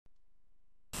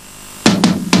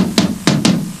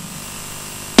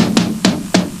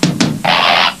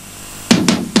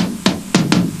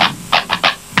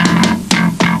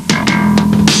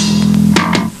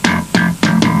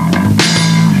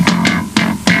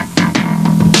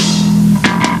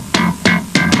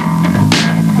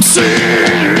see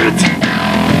it,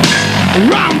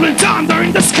 rumbling thunder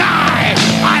in the sky.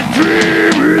 I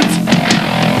dream it,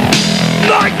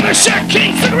 nightmare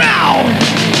shaking the ground.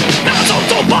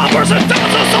 Thousands of bombers and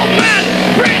thousands of men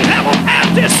bring heaven and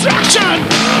destruction.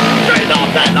 Straight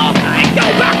up and up and go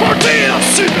backward till the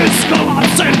city's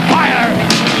collapse in fire.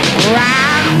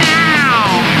 Right now,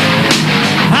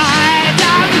 hide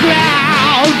on the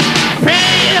ground,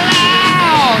 pray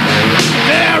loud.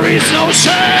 There is no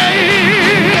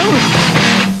shame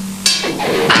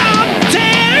out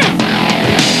there.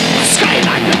 Sky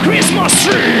like a Christmas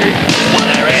tree, but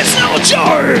there is no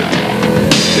joy.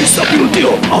 It's the beauty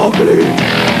of ugly.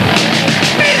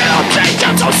 Meaning of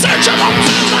changes of searching of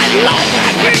sunlight, long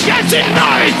and weekends in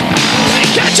night. We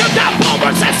catch up the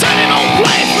bombers and set it on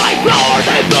flames like flowers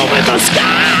they bloom in the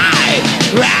sky.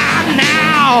 Right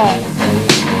now,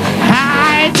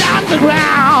 hide on the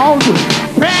ground,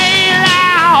 pray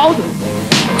loud.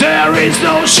 There is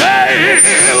no shame.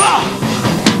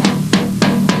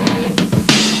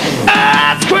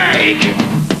 Earthquake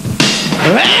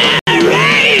and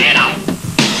rain.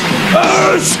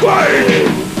 Earthquake.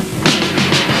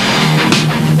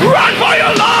 Run for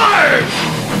your life.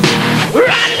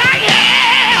 Run like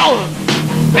hell.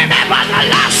 Remember the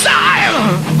last time.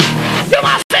 You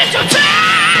must sit to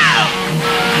tell.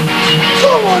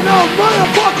 Come on now,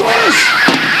 motherfuckers.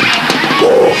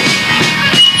 Oh.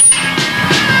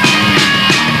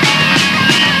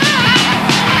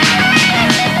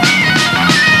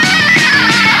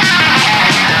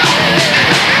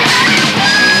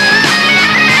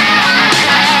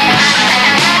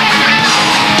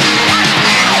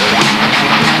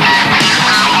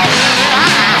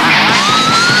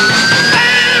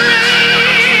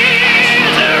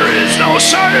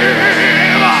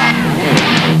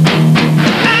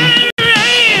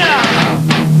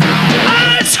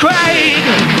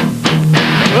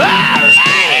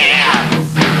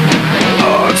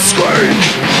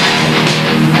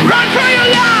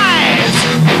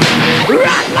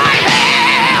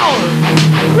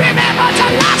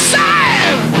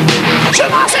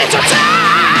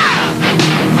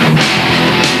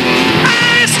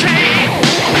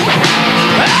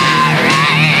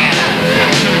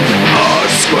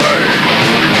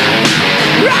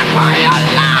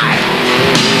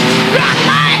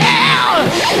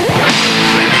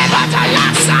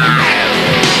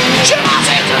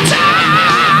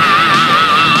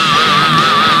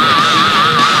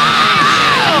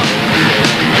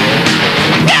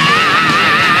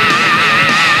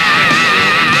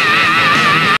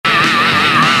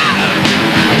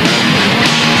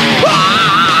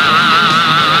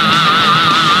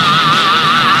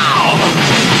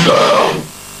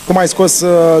 Cum ai scos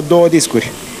două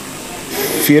discuri?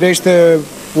 Firește,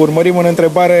 urmărim în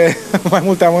întrebare mai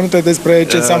multe amănunte despre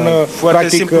ce înseamnă foarte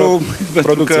practic simplu,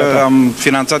 pentru că ta. am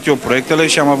finanțat eu proiectele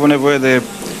și am avut nevoie de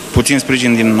puțin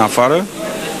sprijin din afară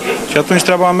și atunci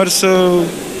treaba a mers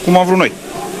cum am vrut noi.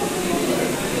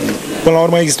 Până la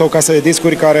urmă există o casă de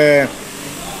discuri care,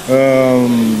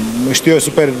 știu eu,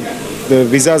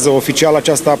 vizează oficial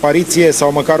această apariție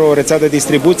sau măcar o rețea de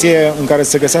distribuție în care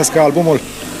să găsească albumul?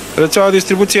 Rețeaua de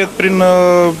distribuție prin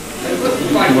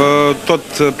tot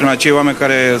prin acei oameni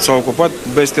care s-au ocupat,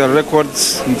 Bestial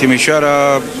Records, în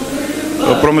Timișoara,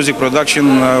 Pro Music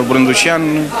Production, Brândușian.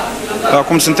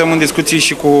 Acum suntem în discuții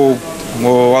și cu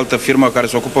o altă firmă care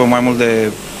se ocupă mai mult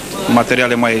de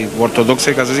materiale mai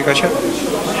ortodoxe, ca să zic așa.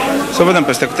 Să vedem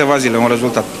peste câteva zile un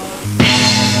rezultat.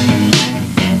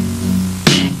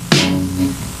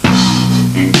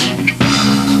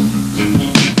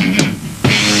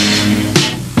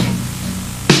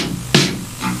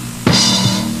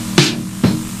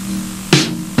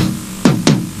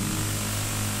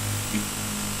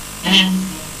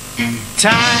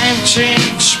 Time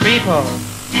change people,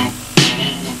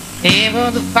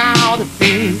 even to found the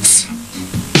peace.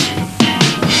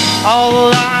 All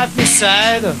life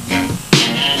beside them,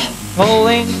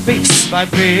 holding piece by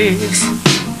piece,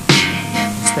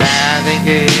 standing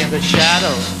in the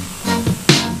shadow,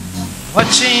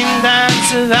 watching them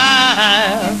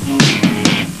survive,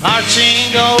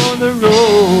 marching on the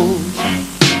road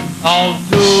of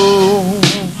doom.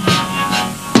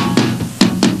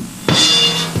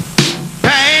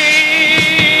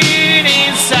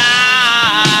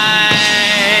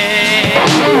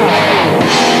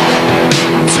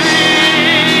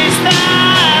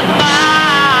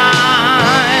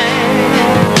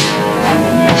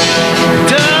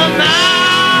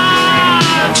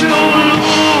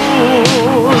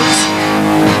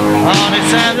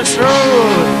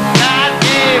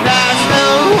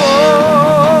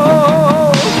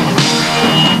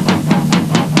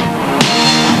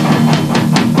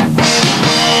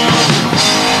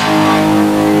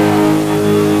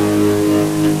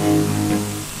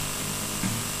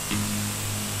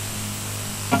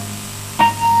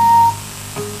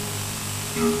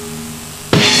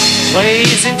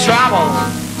 Please in trouble,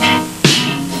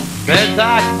 but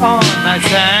back on my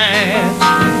side,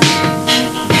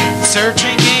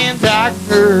 searching in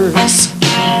darkness,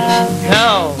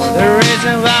 no, the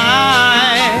reason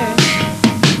why.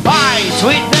 Fight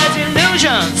with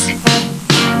desillusions,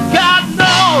 God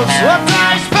knows what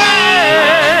I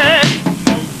spent,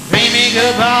 dreaming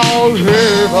about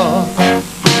heaven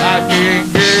I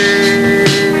can't get.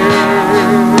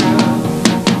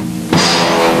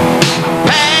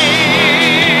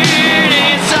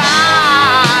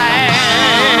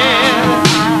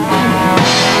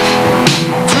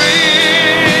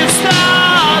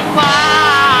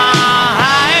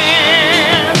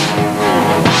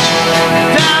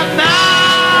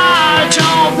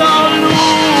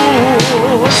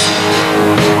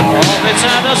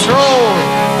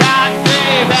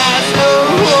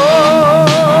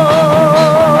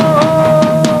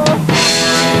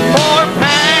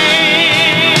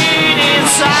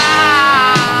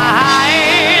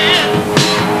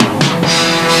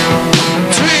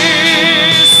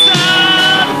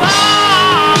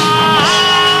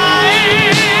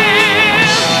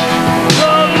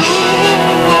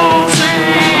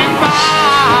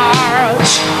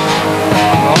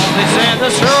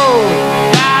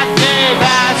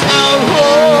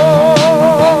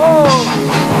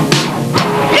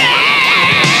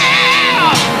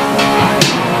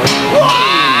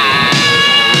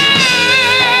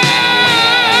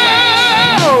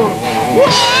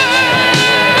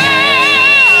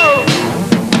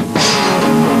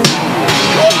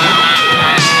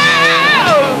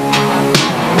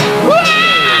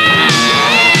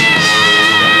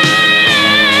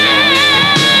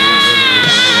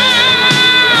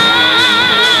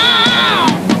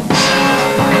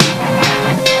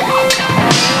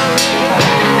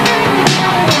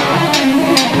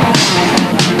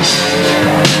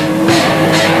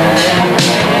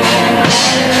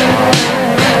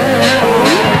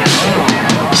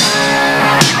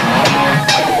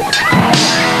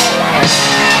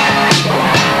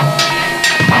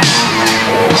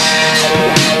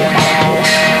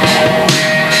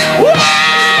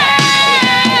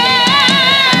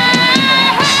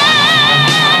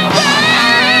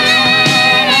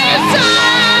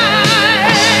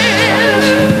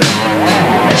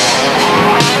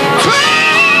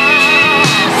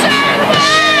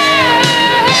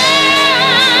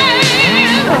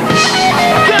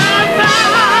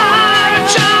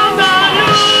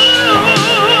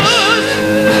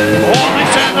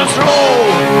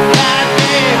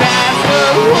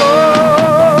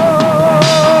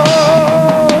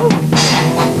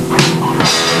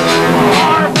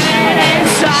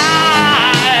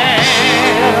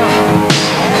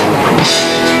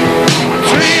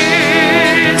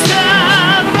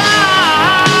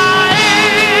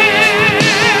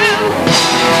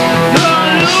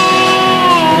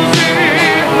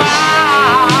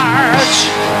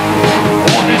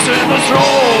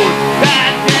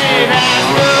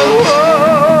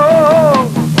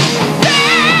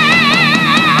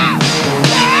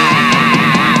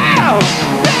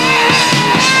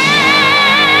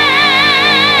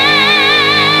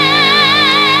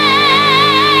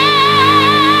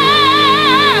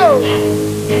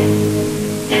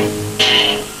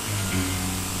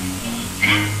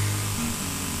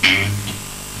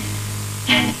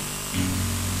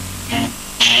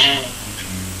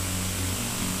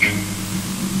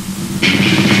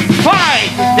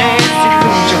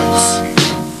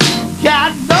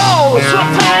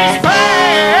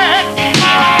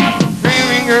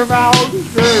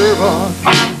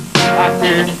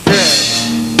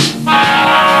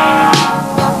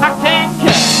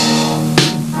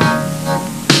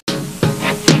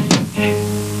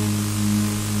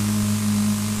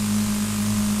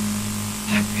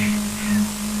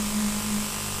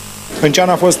 În ce an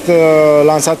a fost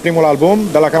lansat primul album,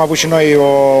 de la care am avut și noi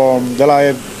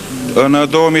În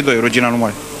 2002, Rugina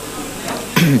numai.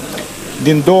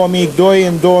 Din 2002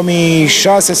 în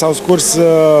 2006 s-au scurs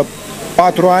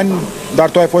 4 ani, dar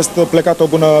tu ai fost plecat o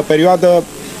bună perioadă.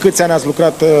 Câți ani ați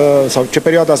lucrat, sau ce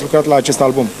perioadă ați lucrat la acest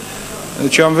album?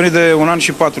 Deci eu am venit de 1 an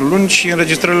și 4 luni și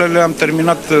înregistrările le-am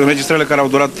terminat, înregistrările care au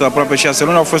durat aproape 6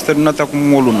 luni au fost terminate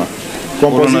acum o lună. O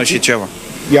lună și ceva.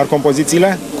 Iar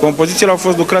compozițiile? Compozițiile au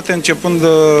fost lucrate începând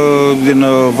din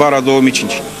vara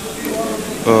 2005.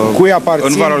 Cui aparțin?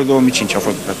 În vara lui 2005 a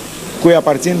fost lucrat. Cui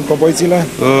aparțin compozițiile?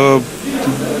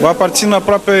 Aparțin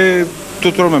aproape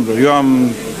tuturor membrilor. Eu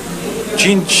am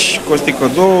 5,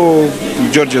 Costică 2,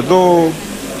 George 2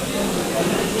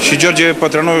 și George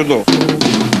Pătrănoiu 2.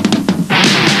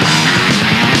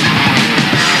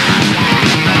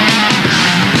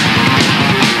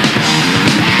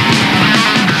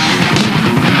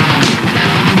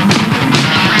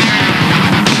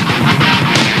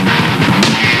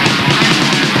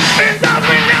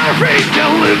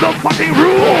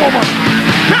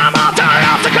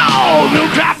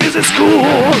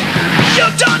 You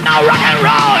don't know rock and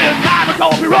roll, you never go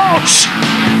be roach.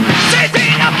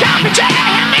 Sitting up coffee chair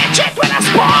and me check with a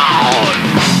spoon.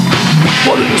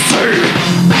 What do you say?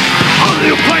 How do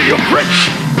you play your brick?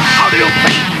 How do you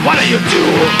think? What do you do?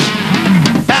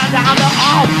 Burn down the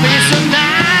office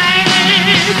tonight.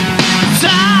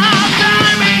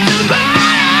 Sometime in the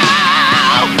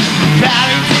battle.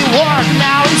 Charity work,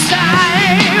 now it's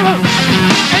time.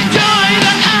 Enjoy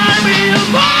the army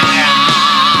tomorrow.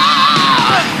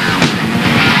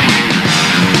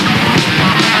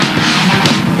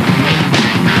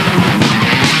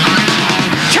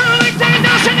 Charity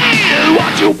doesn't need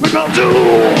what you people do.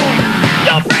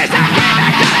 You praise and give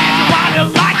back to it what you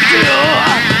like to do.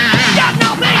 Got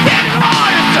nothing anymore,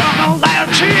 you turn on layer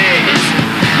cheese.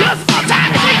 You're small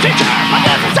time as a teacher, but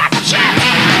this is like a shit.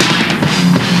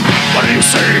 What do you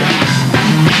say?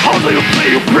 How do you play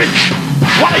your brick?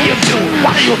 What do you do?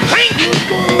 What do you think?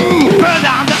 Burn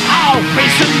down the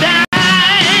office tonight.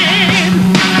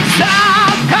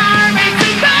 Stop coming to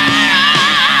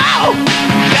now.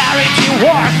 Charity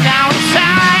work now it's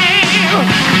time.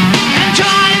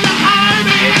 Join the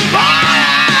army fire.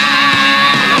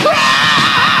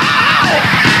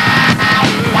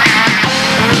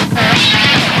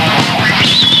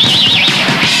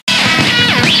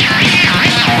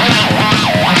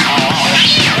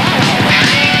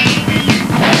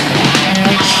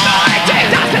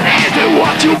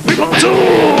 What you people do?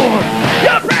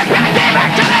 You bring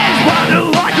back to this, what you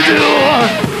like to do?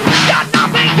 Got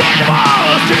nothing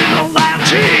anymore, still no lamb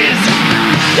cheese.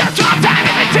 You drop time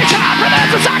in the teacher, but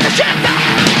that's a sack of shit.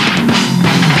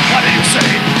 What do you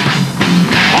say?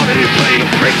 How do you play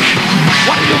your brick?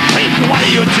 What do you think? What do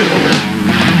you do?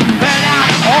 Burn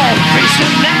out all face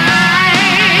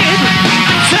tonight.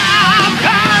 Stop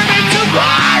coming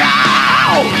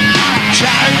tomorrow.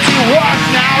 Charity work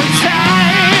now it's time.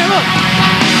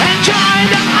 Join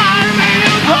the army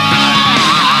of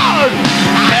God.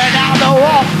 Burn out the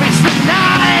office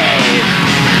tonight.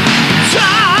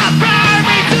 Stop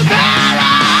burning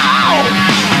tomorrow.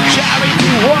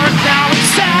 Charity work now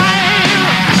it's time.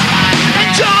 And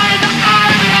join the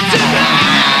army of God.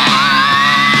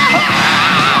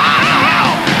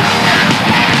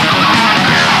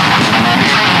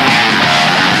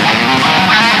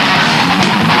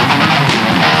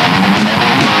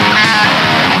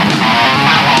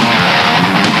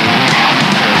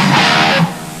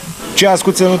 Ce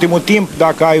asculti în ultimul timp,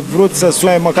 dacă ai vrut să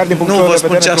suni măcar din punctul de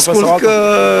vedere ce ascult, că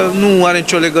nu are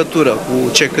nicio legătură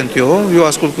cu ce cânt eu. Eu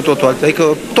ascult cu totul altfel. Adică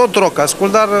tot rock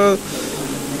ascult, dar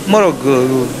mă rog,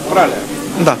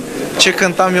 da. Ce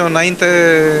cântam eu înainte,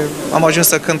 am ajuns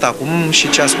să cânt acum și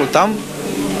ce ascultam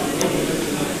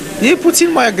e puțin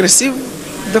mai agresiv.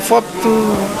 De fapt,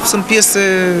 sunt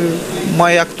piese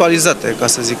mai actualizate, ca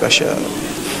să zic așa.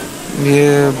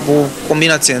 E o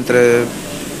combinație între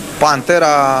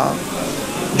Pantera,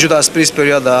 Judas Priest,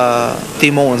 perioada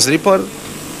Tim Owens Reaper,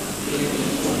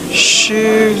 și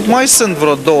mai sunt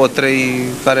vreo 2-3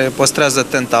 care păstrează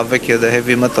tenta veche de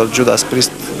heavy metal Judas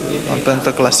Priest, ampentă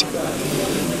clasică.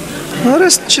 În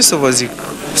rest, ce să vă zic,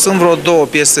 sunt vreo 2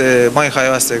 piese mai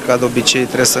haioase, ca de obicei,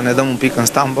 trebuie să ne dăm un pic în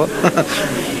stambă.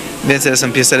 Bineînțeles,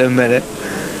 sunt piesele mele.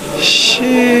 Și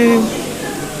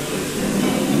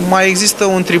mai există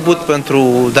un tribut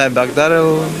pentru Dimebag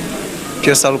Darrell,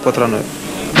 piesa lui Pătranoiu.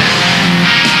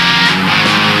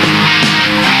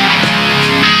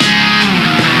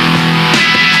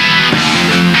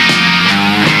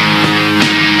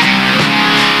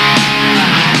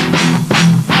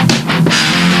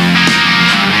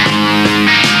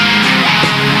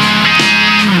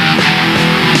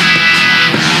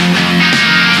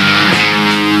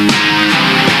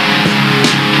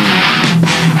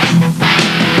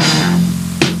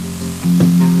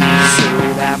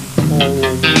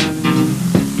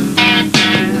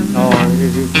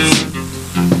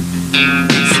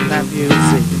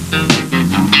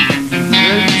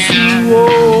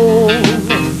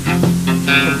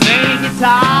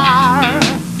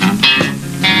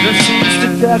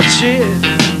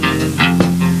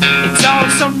 It's all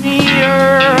so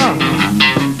near.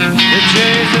 The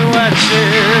chase and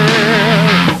watching.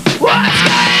 What's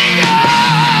going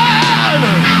on?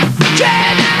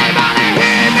 Can anybody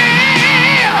hear me?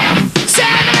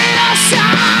 Send me a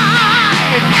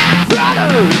sign,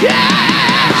 brother. Yeah.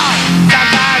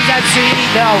 Sometimes I see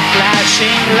the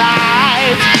flashing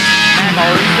lights.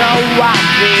 Memories of what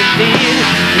we did.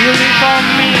 You live for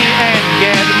me and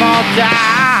get more time.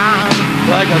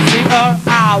 Like a single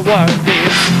hour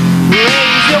this.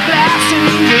 Raise your glass and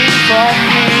drink for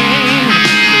me.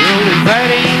 really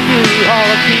burning you all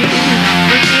the key.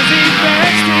 Producing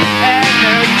vested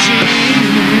energy.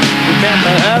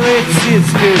 Remember how it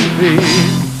used to be.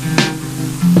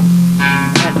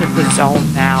 Enter the zone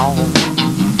now.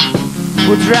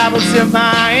 What travels your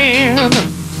mind?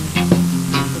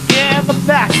 Forget the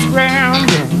background.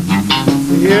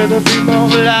 Hear the people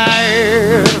of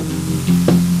life.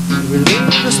 We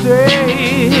leave the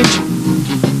stage.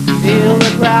 Feel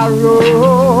the crowd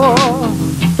roar.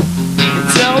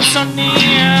 It's all so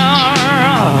near.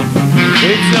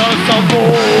 It's all so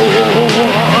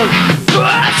bold.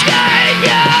 What's going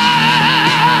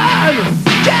on?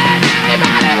 Can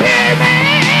anybody hear me?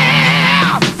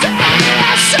 Take me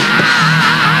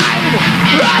aside.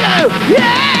 Brother,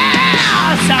 yeah.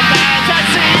 Sometimes I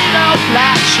see the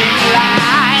flashing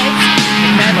lights.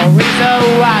 Memories of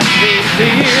what we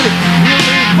did. You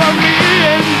live for me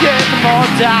and get more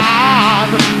time.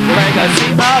 Like a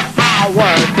scene of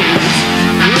our beats.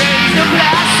 Raise the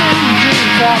glass and drink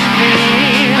for me.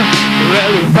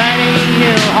 Really finding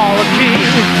you all the key.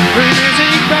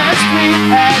 Producing best sweet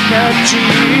energy.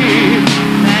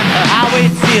 And how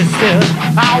it used to,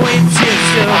 how it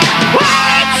used to, how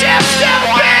it used to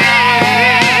be.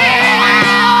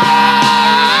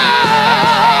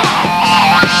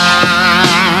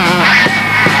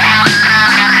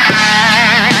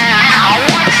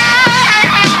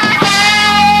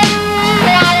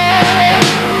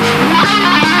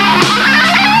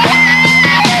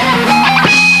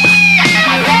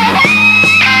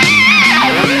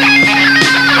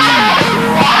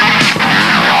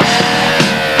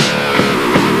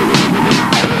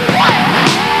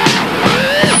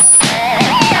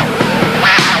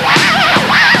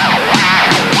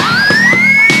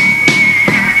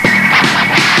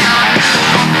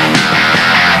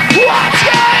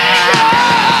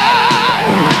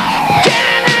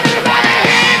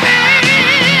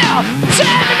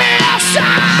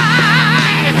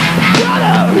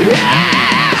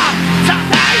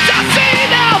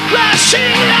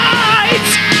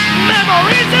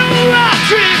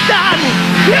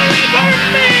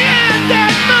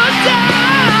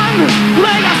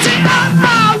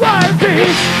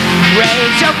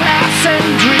 Raise your glass and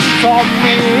drink for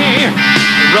me.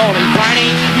 Rolling,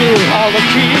 finding you all the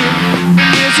key.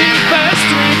 Using first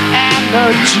with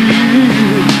energy.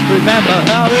 Remember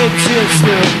how it used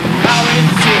to, how it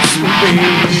used to be.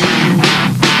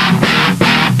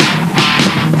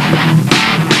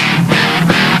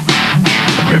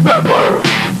 Remember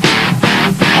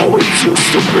how it used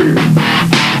to be.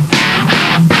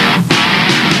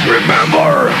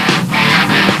 Remember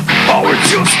how it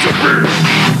used to be.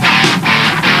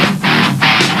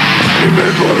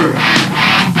 Remember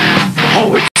how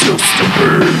it used to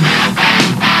be.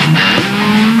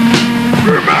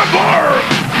 Remember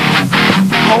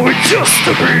how it used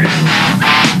to be.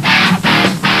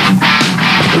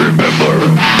 Remember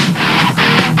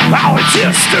how it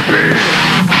used to be.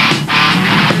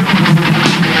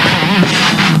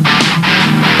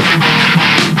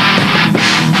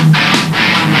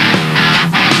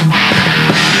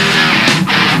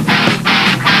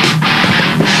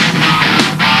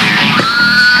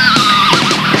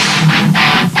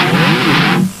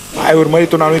 Ai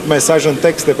urmărit un anumit mesaj în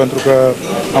texte, pentru că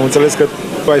am înțeles că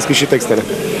tu ai scris și textele.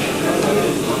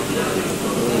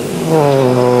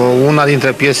 Una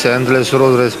dintre piese, Endless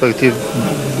Road, respectiv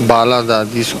balada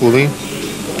discului,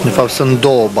 de fapt sunt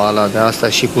două balade, asta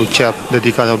și cu cea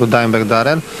dedicată lui Dimebag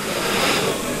Darrell.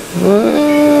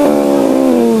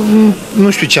 Nu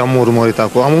știu ce am urmărit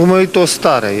acum, am urmărit o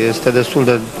stare, este destul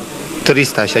de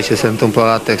trist așa ce se întâmplă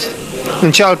la text.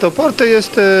 În cealaltă parte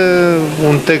este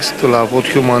un text la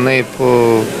What Human Ape,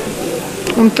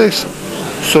 un text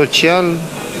social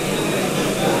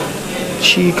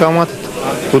și cam atât.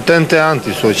 Cu tente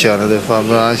antisociale, de fapt.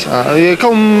 E ca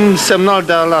un semnal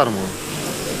de alarmă.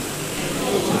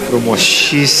 Frumos.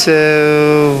 Și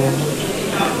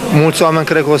mulți oameni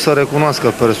cred că o să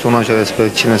recunoască personajul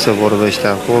despre cine se vorbește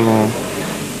acolo.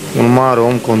 Un mare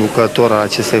om conducător al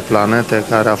acestei planete,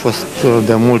 care a fost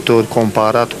de multe ori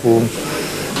comparat cu,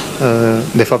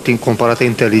 de fapt, comparată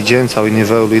inteligența sau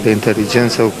nivelului de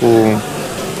inteligență cu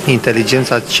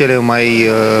inteligența cele mai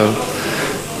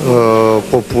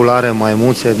populare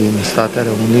maimuțe din Statele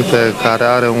Unite, care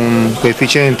are un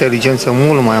coeficient de inteligență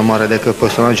mult mai mare decât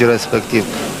personajul respectiv.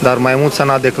 Dar maimuța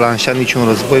n-a declanșat niciun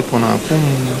război până acum,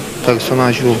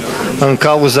 personajul în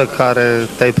cauză care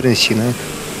te-ai prins cine.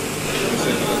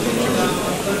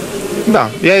 Da,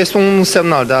 ea este un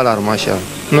semnal de alarmă, așa.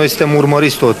 Noi suntem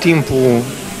urmăriți tot timpul,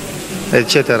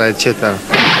 etc., etc.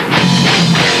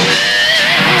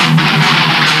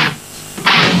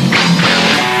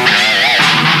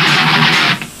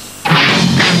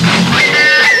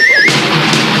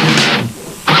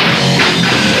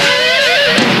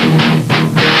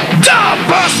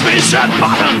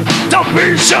 certain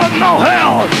division of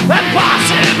hell and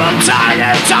possible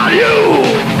targets on you.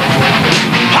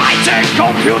 High-tech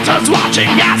computers watching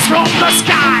us from the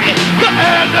sky. The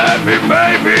enemy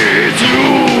maybe is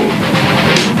you.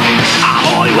 A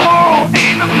holy war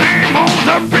in the name of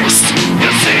the beast.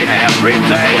 You see every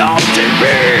day on TV.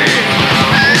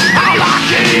 How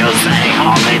lucky you stay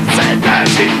home and send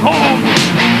us in home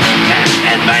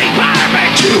and make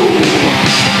barbecue.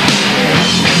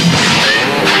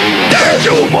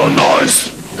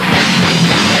 Dehumanized,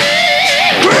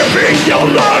 gripping your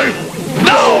life.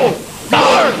 No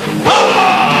more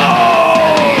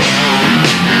hope.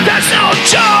 There's no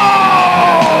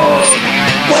choice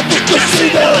but to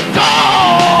consider the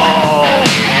goal.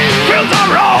 Feel the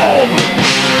rope.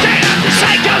 They have to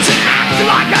shake us and act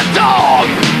like a dog.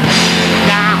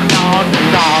 Down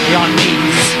on your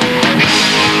knees.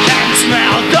 Can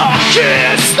smell the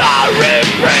kiss, the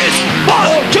reprise.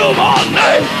 But come on,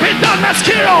 it doesn't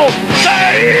kill.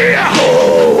 They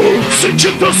switch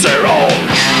it to zero.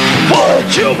 Put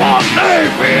you on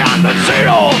beyond the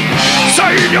zero.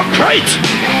 Say in your crate,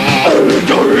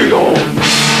 illegal.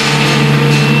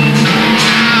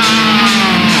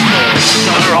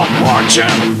 They're on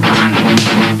fortune.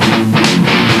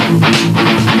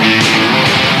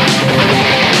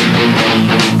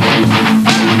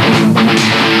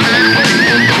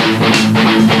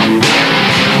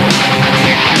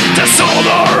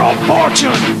 Disorder of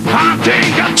fortune,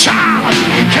 hunting a child,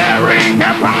 carrying a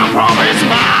bomb from his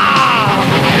mouth.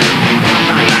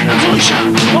 An solution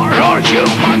for all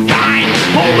humankind,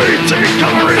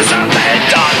 political reason they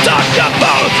don't talk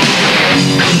about.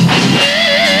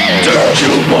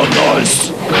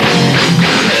 Dehumanized,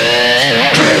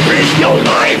 living your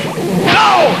life,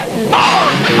 no more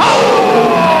hope.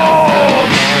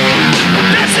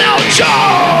 There's no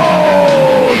choice,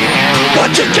 but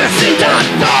you just see that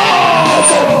no.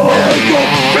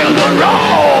 Feel the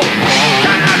roll,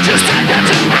 cannot just stand there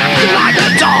and act like a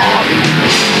dog.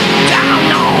 Down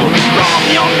on from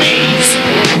your knees,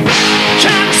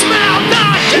 can't smell the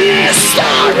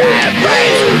distorted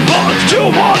breeze. But you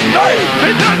want me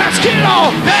in the next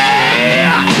kilo, hey.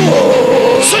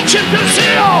 Switch it to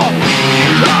zero,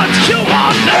 but you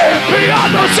want me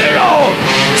beyond the zero.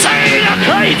 Say in a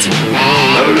crate,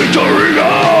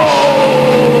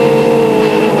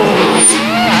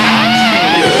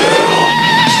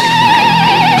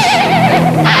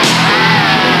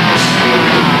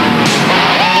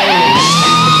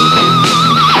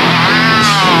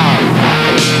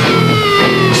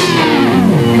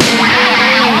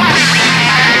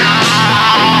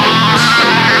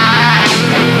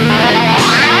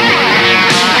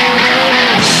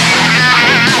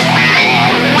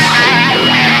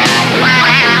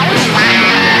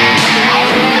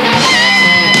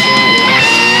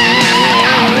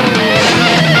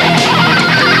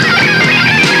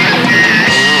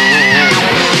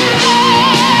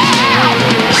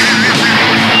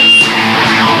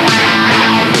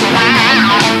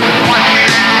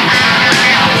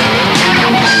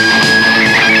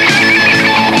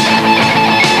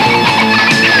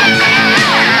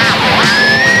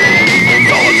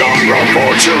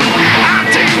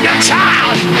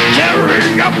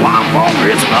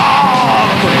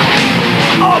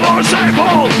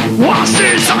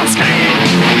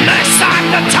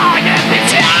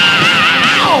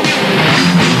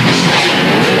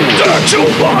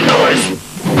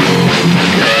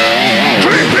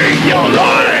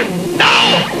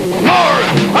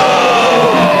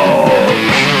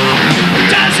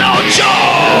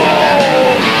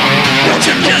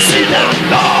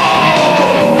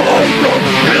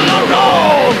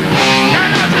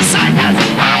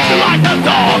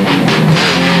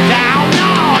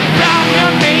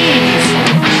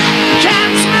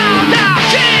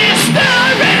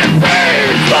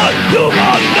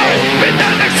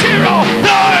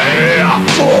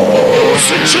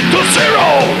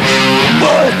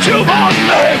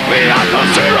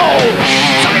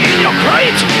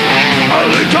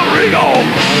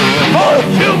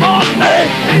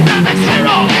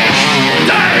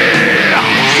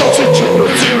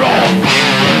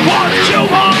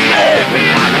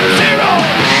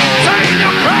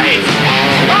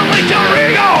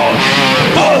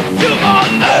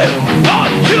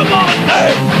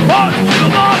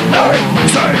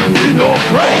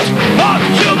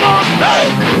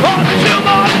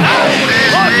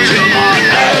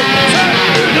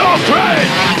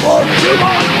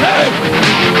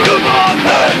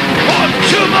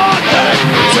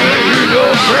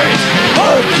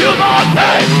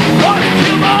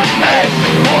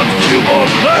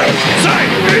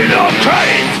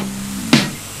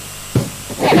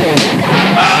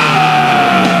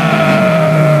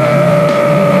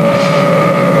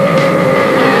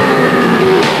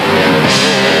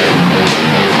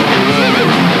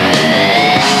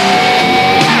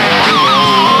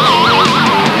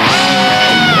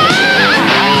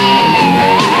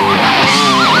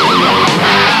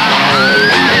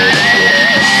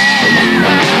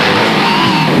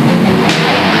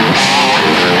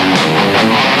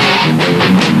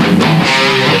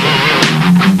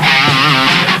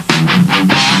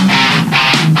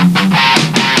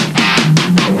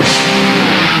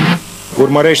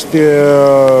 urmărești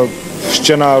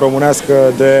scena românească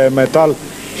de metal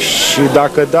și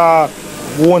dacă da,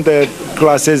 unde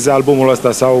clasezi albumul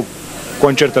ăsta sau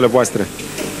concertele voastre?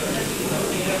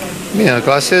 Bine,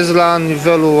 clasez la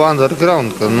nivelul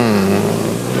underground, că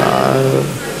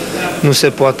nu se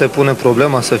poate pune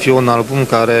problema să fie un album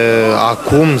care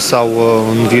acum sau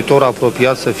în viitor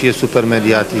apropiat să fie super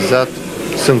mediatizat.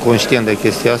 Sunt conștient de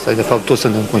chestia asta, de fapt toți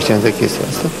suntem conștienți de chestia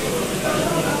asta.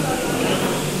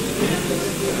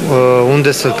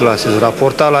 Unde să clasez?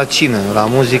 Raportat la cine? La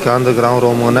muzica underground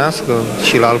românească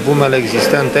și la albumele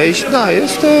existente aici? Da,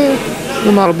 este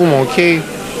un album ok.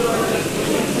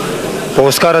 Pe o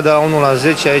scară de la 1 la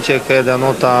 10, aici că e de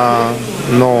nota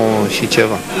 9 și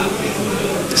ceva.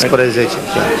 Spre 10.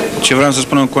 Chiar. Ce vreau să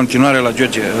spun în continuare la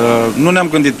George, nu ne-am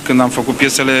gândit când am făcut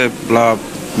piesele la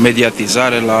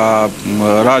mediatizare, la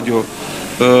radio.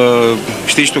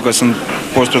 Știi tu că sunt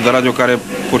posturi de radio care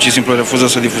pur și simplu refuză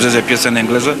să difuzeze piese în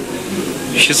engleză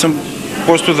și sunt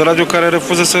posturi de radio care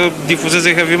refuză să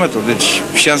difuzeze heavy metal. Deci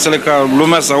șansele ca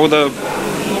lumea să audă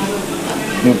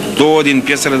două din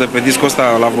piesele de pe discul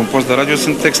ăsta la vreun post de radio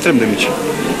sunt extrem de mici.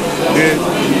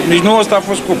 Nici nu ăsta a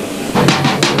fost scop.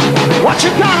 What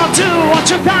you gonna do? What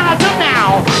you gonna do now?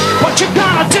 What you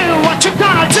gonna do? What you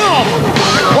gonna do?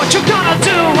 What you gonna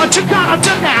do? What you gonna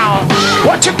do now?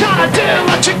 What you gonna do?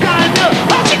 What you gonna do?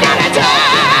 What you gonna do?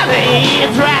 They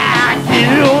drag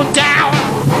you down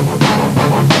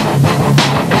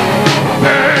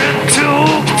and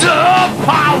took the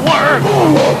power.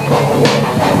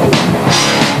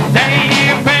 They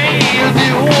made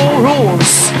new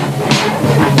rules.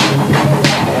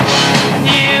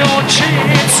 New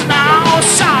cheats now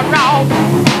sorrow.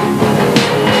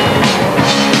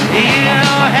 You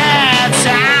had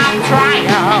some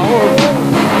trial.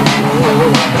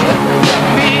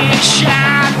 We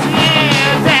shot you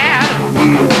dead.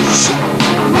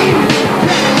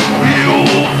 You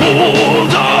fool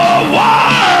the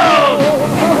world.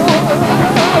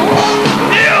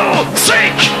 You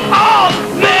sick of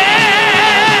me.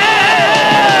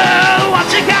 What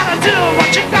you gonna do?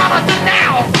 What you gonna do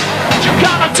now? What you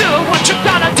gonna do? What you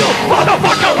gonna do?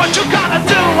 Motherfucker, what you gonna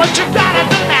do? What you gonna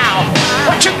do now?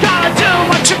 What you gonna do?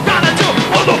 What you gonna do?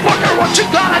 Motherfucker, what you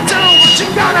gonna do? What you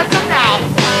gonna do now?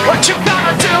 What you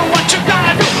gonna do? What you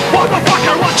gonna do?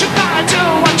 Motherfucker, what you gonna do?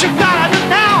 What you gonna do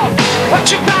now? What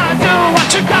you gonna do? What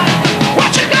you gonna do?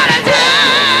 What you gonna do?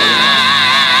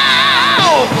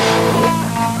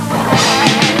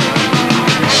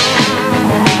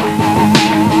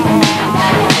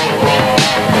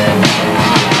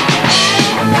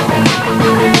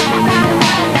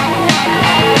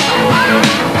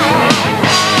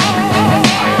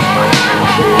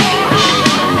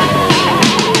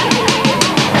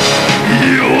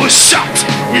 You shot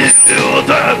you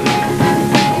dead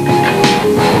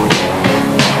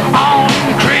on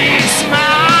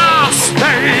Christmas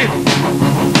Day.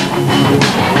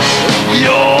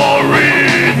 You're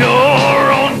in your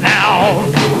own now.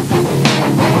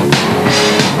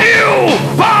 You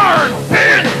burn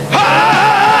in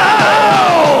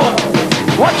hell.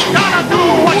 What you gonna do?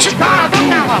 What you gonna do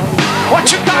now? What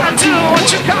you gonna do? What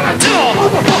you gonna do?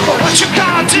 What you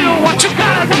gonna do? What you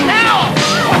gonna do now?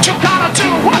 What you gonna do?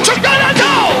 What you gonna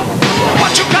do?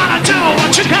 What you gonna do?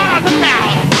 What you gonna do now?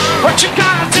 What you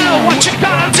gonna do? What you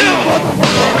gonna do?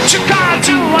 What you gonna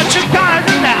do? What you gonna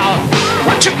do now?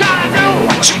 What you gonna do?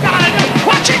 What you gonna do?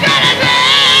 What you gonna do?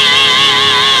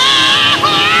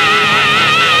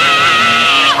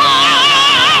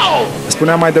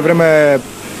 Spuneam mai devreme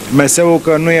meseul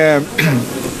că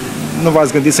nu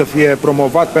v-ați gândit să fie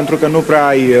promovat pentru că nu prea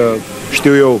ai,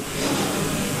 știu eu,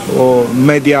 o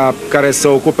media care să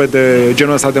ocupe de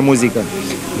genul ăsta de muzică.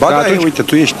 Ba da, uite,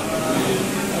 tu ești.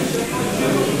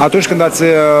 Atunci când ați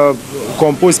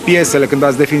compus piesele, când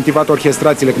ați definitivat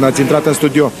orchestrațiile, când ați intrat în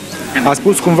studio, ați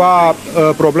pus cumva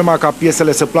problema ca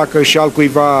piesele să placă și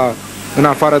altcuiva în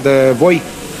afară de voi?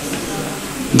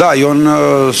 Da, eu în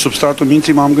substratul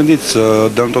minții m-am gândit să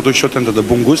dăm totuși o tentă de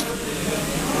bun gust.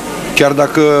 Chiar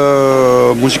dacă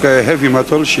muzica e heavy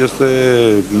metal și este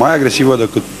mai agresivă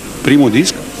decât primul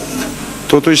disc,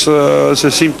 totuși să se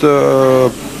simtă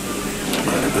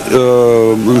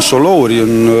în solouri,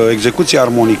 în execuție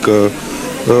armonică,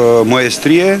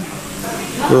 maestrie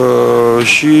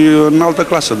și în altă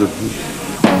clasă de...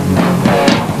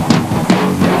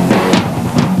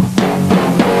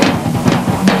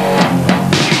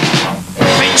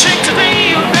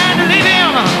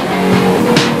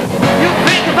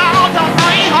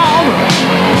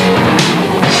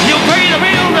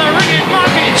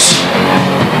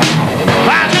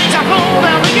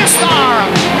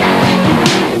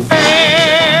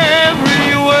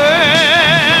 Everywhere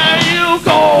you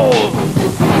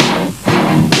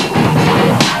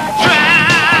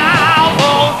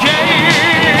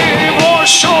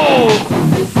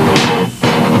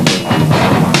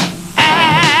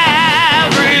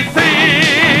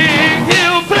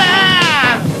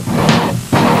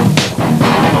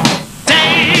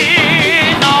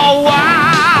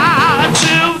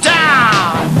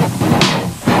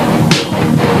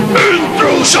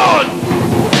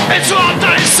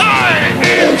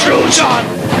intrusion.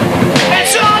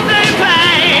 It's what they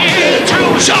pay.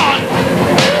 Intrusion.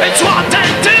 It's what they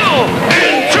do.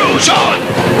 Intrusion.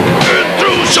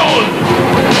 Intrusion.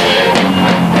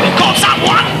 You call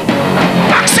someone.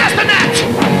 Access the net.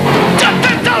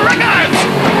 Digital records.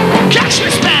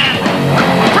 Cashless man.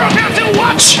 Program to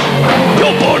watch.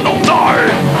 You're born on die.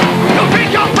 You think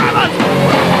you're private.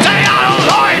 They are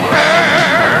alive.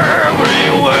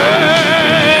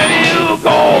 Everywhere you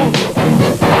go.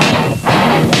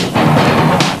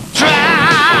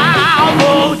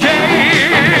 Travel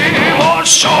game or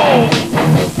show.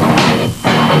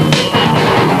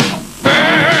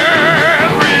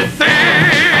 Everything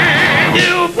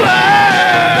you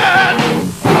plan.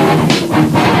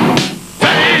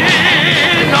 They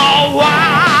know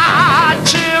what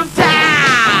you've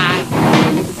done.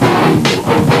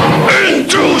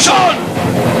 Intrusion.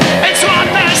 It's what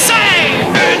they say.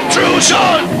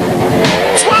 Intrusion.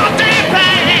 It's what they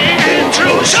pay.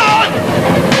 Intrusion.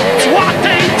 It's what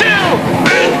they do.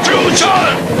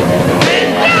 Intrusion.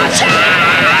 Intrusion.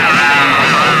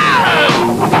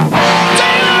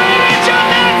 They reach your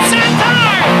net center.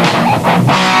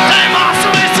 They must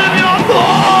listen your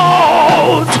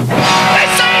thoughts. They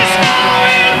say it's now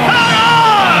in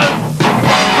pattern.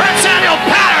 Present your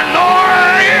paranoid.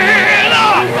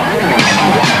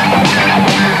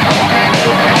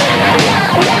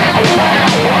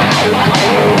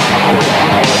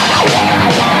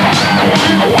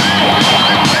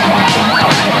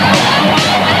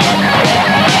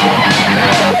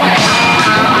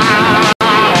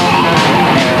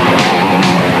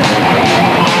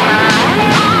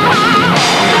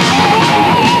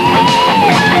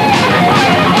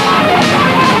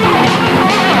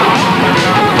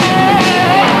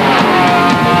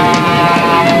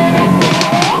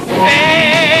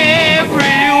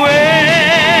 Everywhere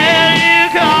you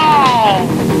go,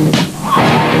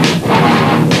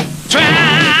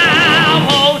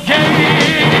 travel,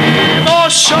 game or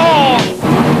show,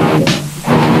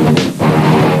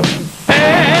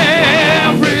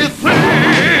 everything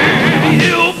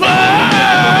you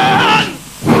plan,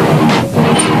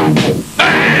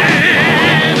 they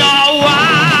know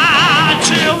what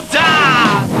you've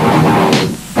done.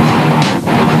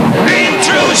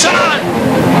 Intrusion.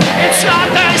 It's what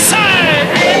they say.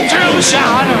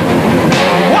 Intrusion.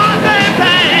 What they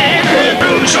pay.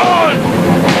 Intrusion.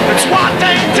 It's what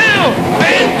they do.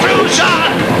 Intrusion.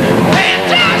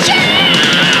 Intrusion.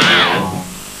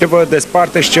 Ce vă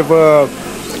desparte și ce vă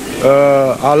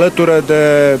alătură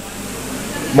de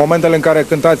momentele în care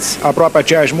cântați aproape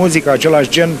aceeași muzică, același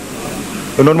gen,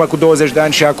 în urmă cu 20 de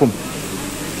ani și acum?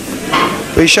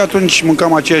 Păi și atunci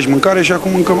mâncam aceeași mâncare și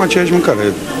acum mâncăm aceeași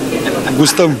mâncare.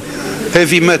 Gustăm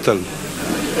heavy metal.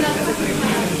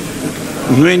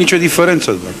 Nu e nicio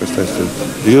diferență dacă asta este.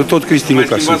 Eu tot Cristi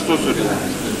Luca sunt. sosurile.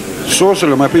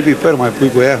 Sosurile, mai pui piper, mai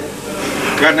pui cu ea.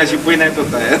 Carnea și pâinea e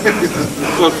tot aia.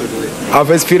 Sosurile.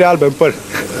 Aveți fire albe în păr.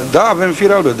 Da, avem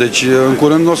fire albe, deci în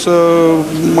curând o să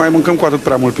mai mâncăm cu atât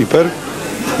prea mult piper,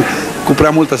 cu prea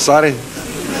multă sare.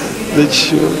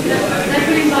 Deci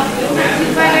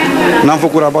n-am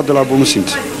făcut rabat de la bunul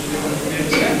simț.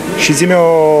 Și zi-mi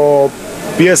o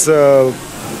piesă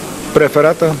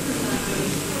preferată?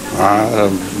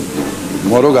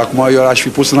 Mă rog, acum eu aș fi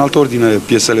pus în altă ordine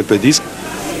piesele pe disc,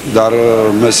 dar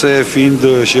Mese fiind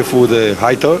șeful de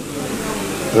haită,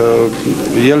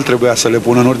 el trebuia să le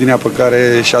pună în ordinea pe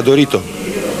care și-a dorit-o.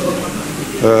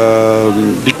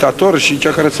 Dictator și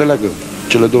cea care se leagă.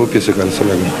 Cele două piese care se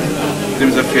leagă.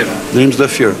 Dreams the Fear. Dreams the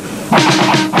Fear.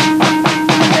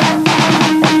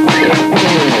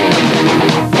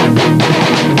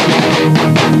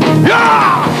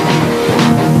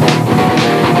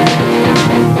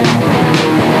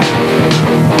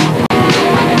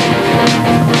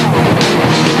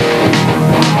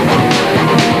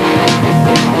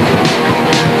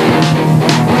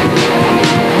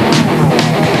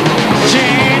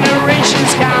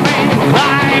 Generations coming,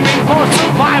 climbing for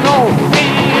survival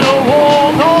in a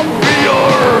world of fear.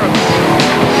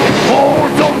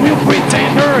 Hordes of new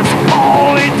pretenders,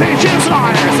 politicians,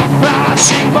 liars,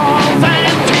 flashing bombs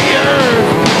and tears.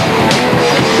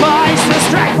 Vice the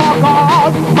strength for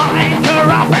God, mind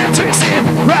corrupt and twisted,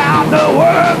 round the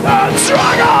world and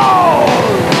struggle.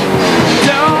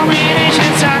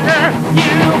 Domination's hunger,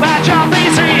 you batch of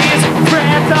these trees,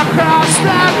 spread across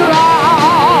the globe.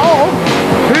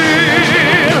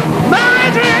 In my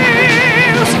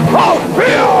dreams of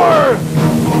fear.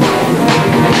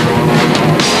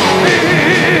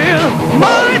 In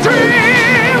my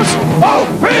dreams of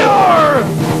fear.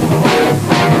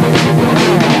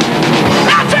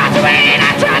 I tried to eat,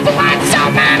 I tried to find so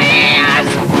many years.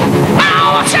 I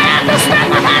was trying to spend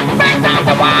my head back down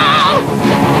the wall.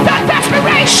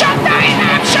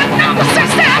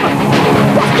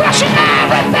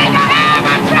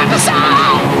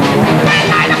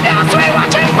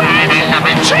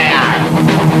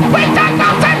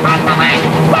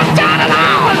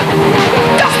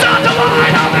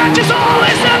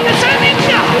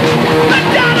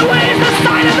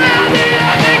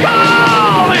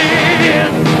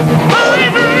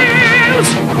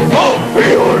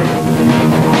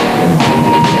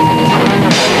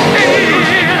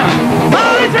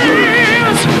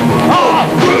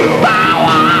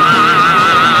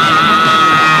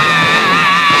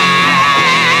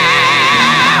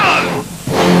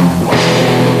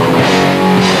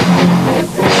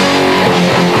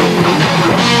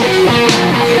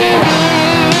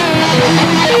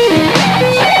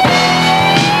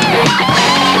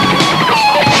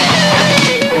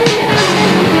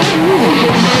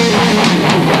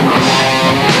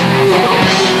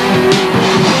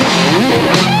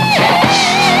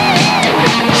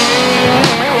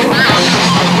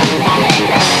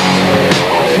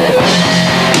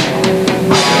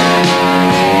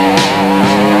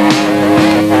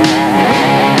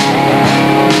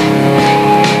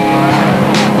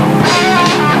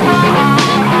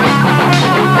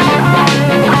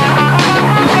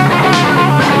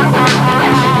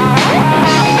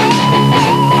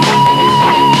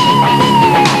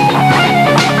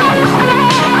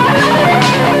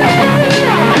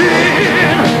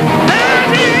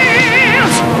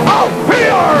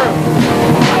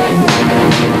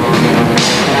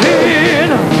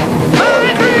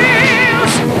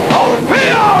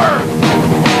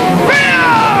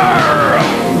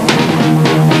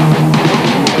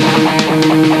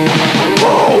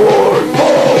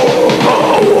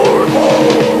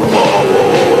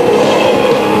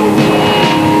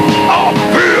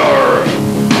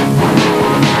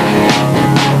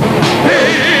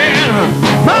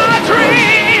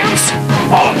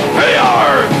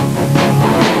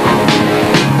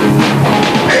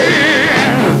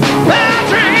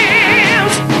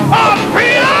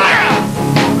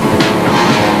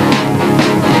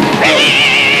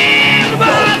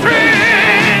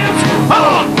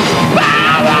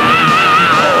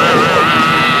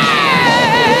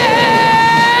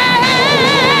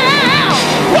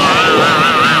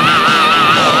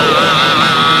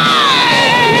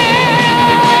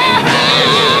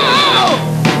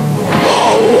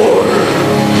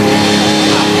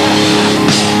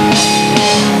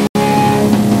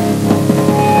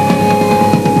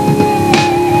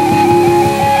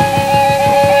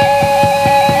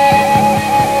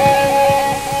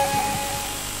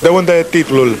 unde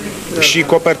titlul și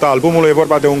coperta albumului? E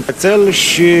vorba de un cățel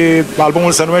și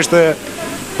albumul se numește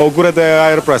O gură de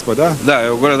aer proaspăt, da? Da, e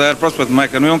o gură de aer proaspăt, mai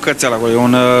că nu e un cățel acolo, e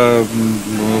un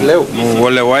leu. O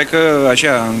leoaică,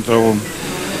 așa, într-o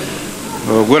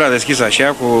gura deschisă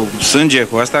așa, cu sânge,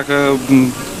 cu asta, că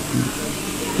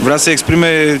vrea să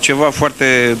exprime ceva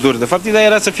foarte dur. De fapt, ideea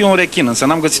era să fie un rechin, însă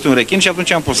n-am găsit un rechin și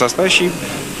atunci am pus asta și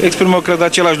exprimă, cred,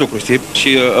 același lucru, știi?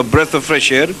 Și A Breath of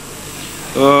Fresh Air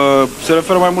se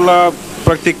referă mai mult la,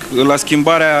 practic, la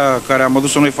schimbarea care am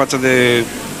adus-o noi față de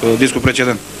discul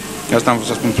precedent. Asta am vrut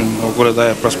să spun prin O gură de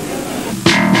aer proaspăt.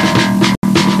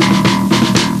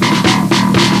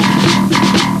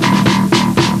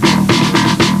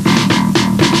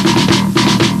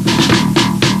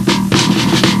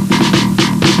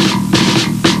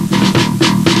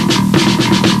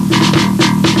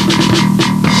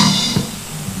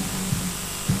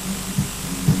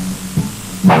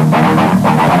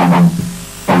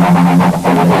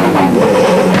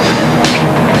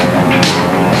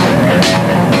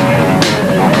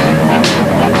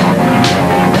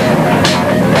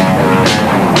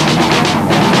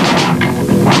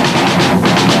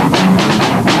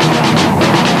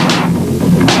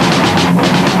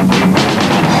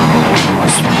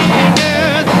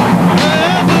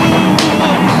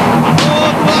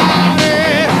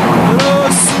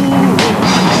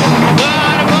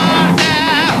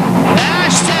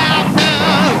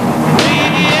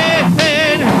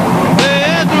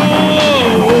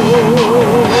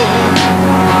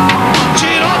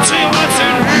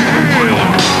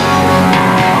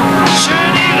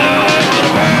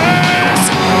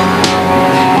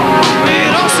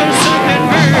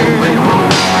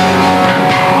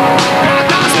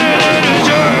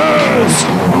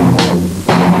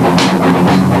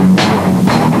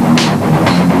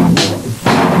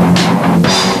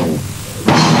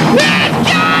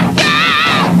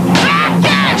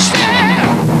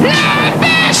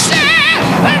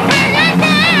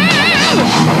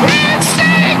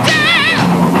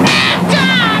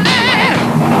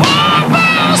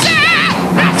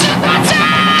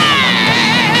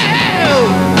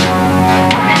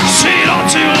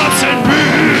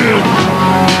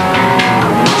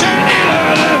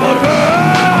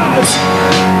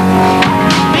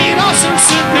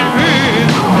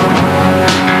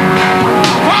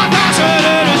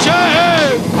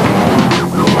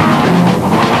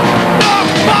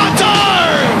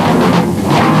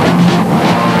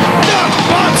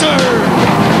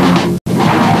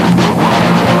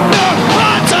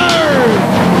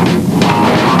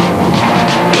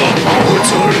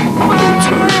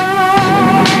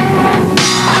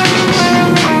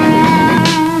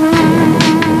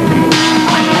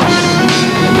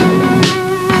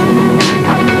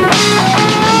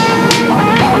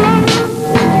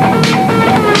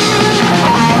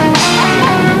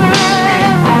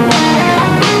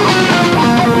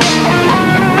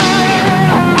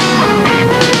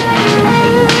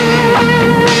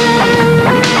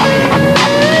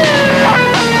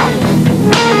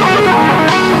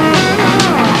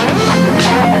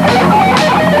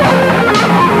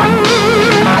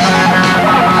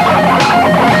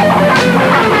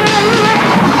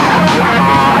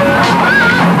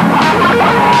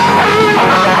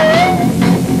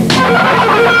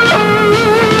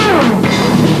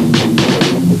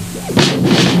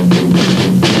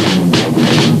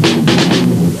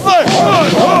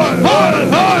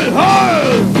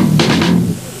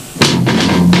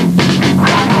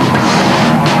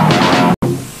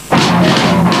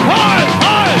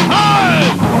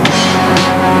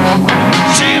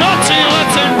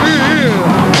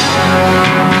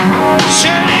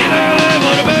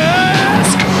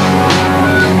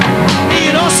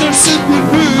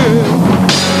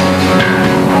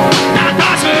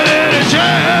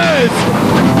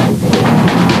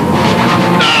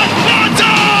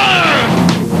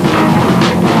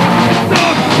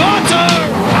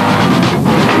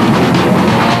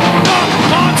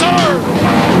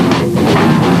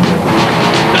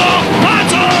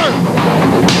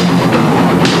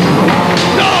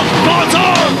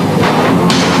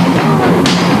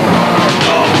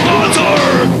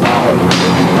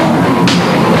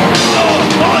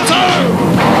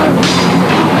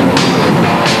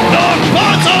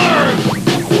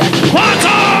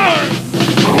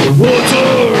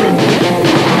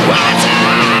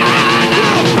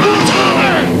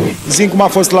 Zi-mi cum a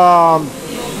fost la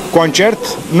concert.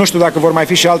 Nu știu dacă vor mai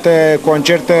fi și alte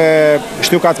concerte.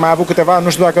 Știu că ați mai avut câteva, nu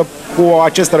știu dacă cu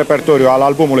acest repertoriu al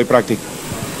albumului, practic.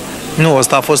 Nu,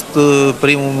 ăsta a fost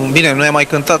primul... Bine, noi am mai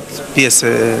cântat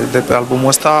piese de pe albumul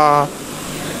ăsta.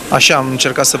 Așa, am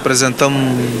încercat să prezentăm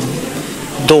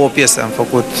 2 piese am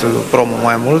făcut promo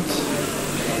mai mult.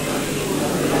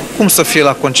 Cum să fie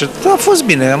la concert? A fost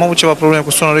bine, am avut ceva probleme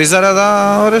cu sonorizarea,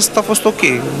 dar în rest a fost ok.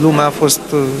 Lumea a fost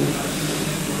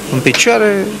în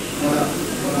picioare,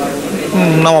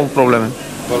 n-am avut probleme.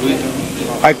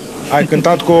 Ai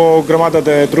cântat cu o grămadă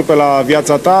de trupe la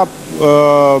viața ta.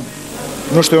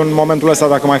 Nu știu în momentul ăsta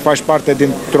dacă mai faci parte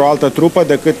dintr-o altă trupă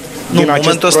decât din acest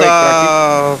momentul proiect.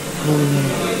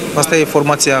 Asta e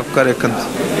formația cu care cânt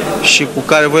și cu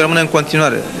care voi rămâne în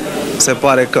continuare. Se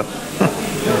pare că.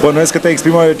 Bănuiesc că te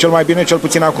exprimă cel mai bine, cel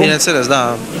puțin acum? Bineînțeles,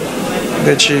 da.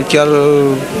 Deci chiar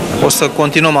o să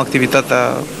continuăm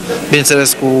activitatea,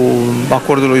 bineînțeles, cu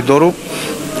acordul lui Doru.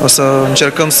 O să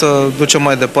încercăm să ducem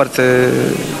mai departe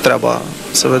treaba,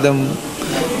 să vedem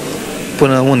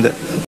până unde.